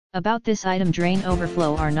About this item, drain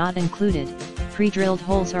overflow are not included, pre-drilled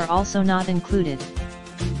holes are also not included.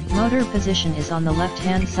 Motor position is on the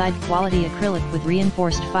left-hand side. Quality acrylic with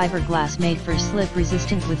reinforced fiberglass made for slip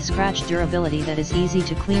resistant with scratch durability that is easy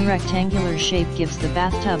to clean. Rectangular shape gives the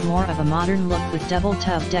bathtub more of a modern look with double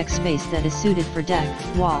tub deck space that is suited for deck,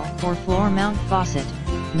 wall, or floor mount faucet.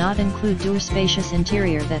 Not include door. Spacious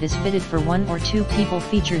interior that is fitted for 1 or 2 people.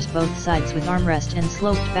 Features both sides with armrest and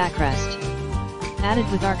sloped backrest. Added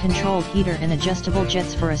with our controlled heater and adjustable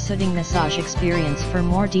jets for a soothing massage experience. For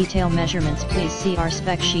more detailed measurements, please see our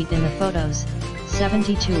spec sheet in the photos.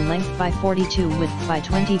 72 length by 42 width by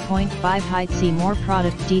 20.5 height. See more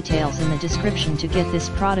product details in the description to get this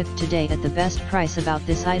product today at the best price. About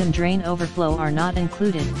this item, drain overflow are not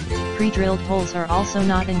included, pre-drilled holes are also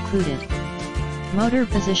not included. Motor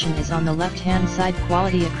position is on the left-hand side.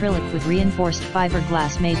 Quality acrylic with reinforced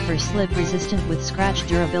fiberglass made for slip resistant with scratch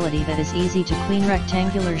durability that is easy to clean.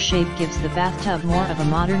 Rectangular shape gives the bathtub more of a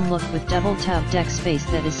modern look with double tub deck space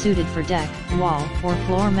that is suited for deck, wall, or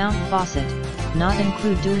floor mount faucet. Not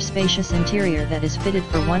include door. Spacious interior that is fitted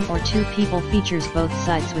for 1 or 2 people. Features both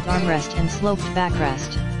sides with armrest and sloped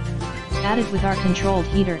backrest. Added with our controlled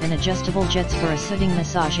heater and adjustable jets for a soothing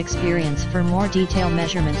massage experience. For more detailed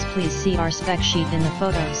measurements, please see our spec sheet in the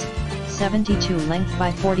photos. 72 length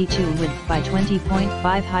by 42 width by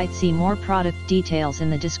 20.5 height. See more product details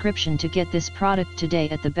in the description to get this product today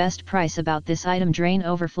at the best price. About this item, drain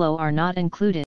overflow are not included.